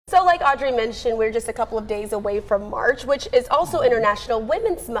like Audrey mentioned, we're just a couple of days away from March, which is also International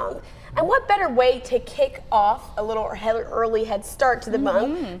Women's Month. And what better way to kick off a little early head start to the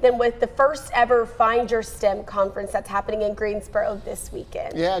month than with the first ever Find Your STEM conference that's happening in Greensboro this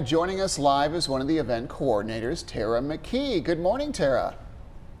weekend. Yeah, joining us live is one of the event coordinators, Tara McKee. Good morning, Tara.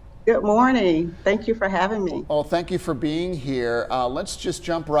 Good morning. Thank you for having me. Well, thank you for being here. Let's just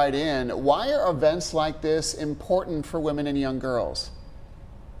jump right in. Why are events like this important for women and young girls?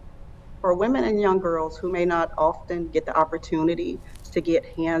 For women and young girls who may not often get the opportunity to get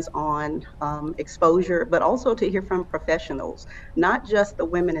hands-on exposure, but also to hear from professionals, not just the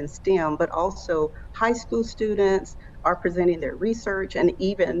women in STEM, but also high school students are presenting their research, and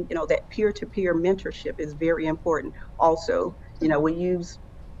even, that peer-to-peer mentorship is very important. Also, we use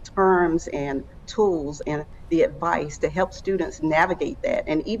terms and tools and the advice to help students navigate that.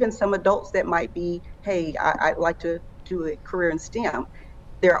 And even some adults that might be, hey, I'd like to do a career in STEM,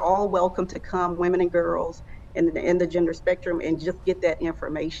 they're all welcome to come, women and girls in the gender spectrum, and just get that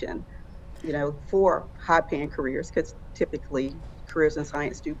information, for high-paying careers, because typically careers in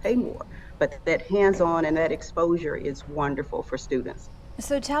science do pay more. But that hands-on and that exposure is wonderful for students.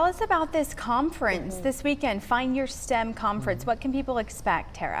 So tell us about this conference this weekend, Find Your STEM conference. What can people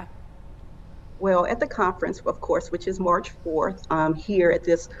expect, Tara? Well, at the conference, of course, which is March 4th, here at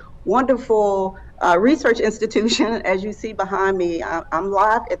this wonderful research institution, as you see behind me, I'm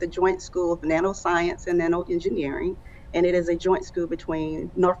live at the Joint School of Nanoscience and Nanoengineering, and it is a joint school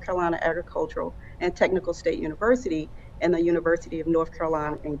between North Carolina Agricultural and Technical State University and the University of North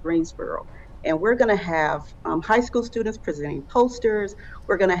Carolina in Greensboro. And we're going to have high school students presenting posters.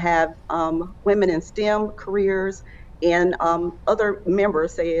 We're going to have women in STEM careers and other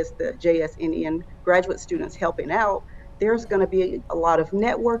members, say as the JSNN graduate students helping out. There's going to be a lot of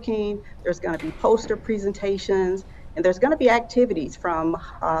networking. There's going to be poster presentations, and there's going to be activities from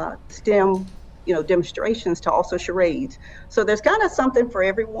STEM demonstrations to also charades. So there's kind of something for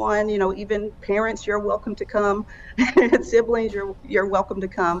everyone, even parents, you're welcome to come, siblings, you're welcome to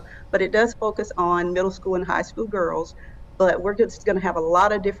come, but it does focus on middle school and high school girls. But we're just going to have a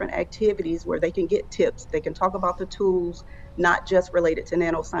lot of different activities where they can get tips, they can talk about the tools, not just related to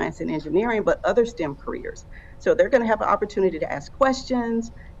nanoscience and engineering, but other STEM careers. So they're going to have an opportunity to ask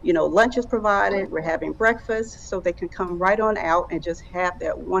questions, lunch is provided, we're having breakfast, so they can come right on out and just have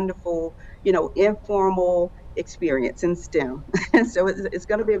that wonderful, informal experience in STEM. So it's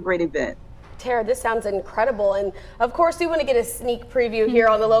going to be a great event. Tara, this sounds incredible. And of course, we want to get a sneak preview here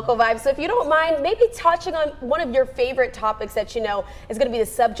on the Local Vibe. So if you don't mind, maybe touching on one of your favorite topics that is going to be the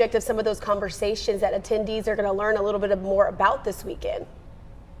subject of some of those conversations that attendees are going to learn a little bit more about this weekend.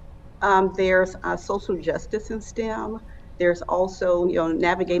 There's social justice in STEM. There's also,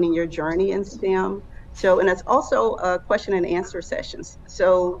 navigating your journey in STEM. So, and it's also question and answer sessions.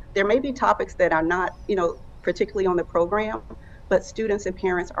 So there may be topics that are not, particularly on the program, but students and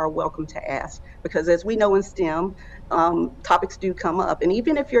parents are welcome to ask, because as we know in STEM, topics do come up. And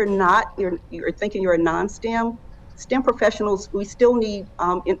even if you're thinking you're a non-STEM, STEM professionals, we still need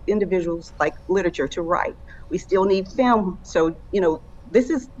individuals like literature to write. We still need film. So, this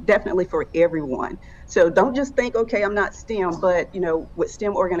is definitely for everyone. So don't just think, okay, I'm not STEM, but with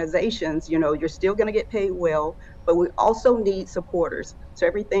STEM organizations, you're still gonna get paid well, but we also need supporters. So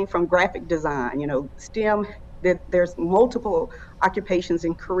everything from graphic design, STEM, there's multiple occupations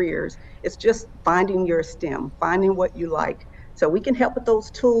and careers. It's just finding your STEM, finding what you like. So we can help with those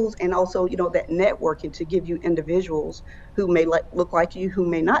tools, and also, that networking to give you individuals who may look like you, who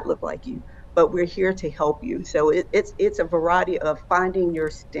may not look like you, but we're here to help you. So it's a variety of finding your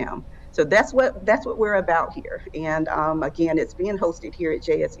STEM. So that's what we're about here. And again, it's being hosted here at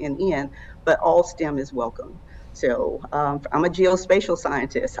JSNN, but all STEM is welcome. So I'm a geospatial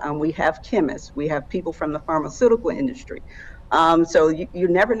scientist. We have chemists. We have people from the pharmaceutical industry. So you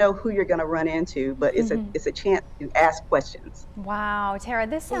never know who you're going to run into, but it's a chance to ask questions. Wow, Tara,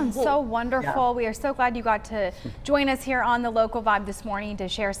 this sounds so wonderful. Yeah. We are so glad you got to join us here on the Local Vibe this morning to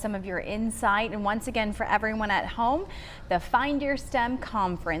share some of your insight. And once again, for everyone at home, the Find Your STEM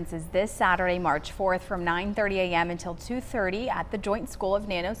conference is this Saturday, March 4th from 9:30 a.m. until 2:30 at the Joint School of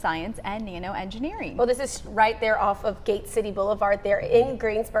Nanoscience and Nanoengineering. Well, this is right there off of Gate City Boulevard there in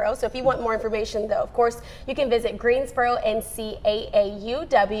Greensboro. So if you want more information, though, of course, you can visit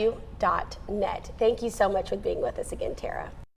greensboroncaaauw.net. Thank you so much for being with us again, Tara.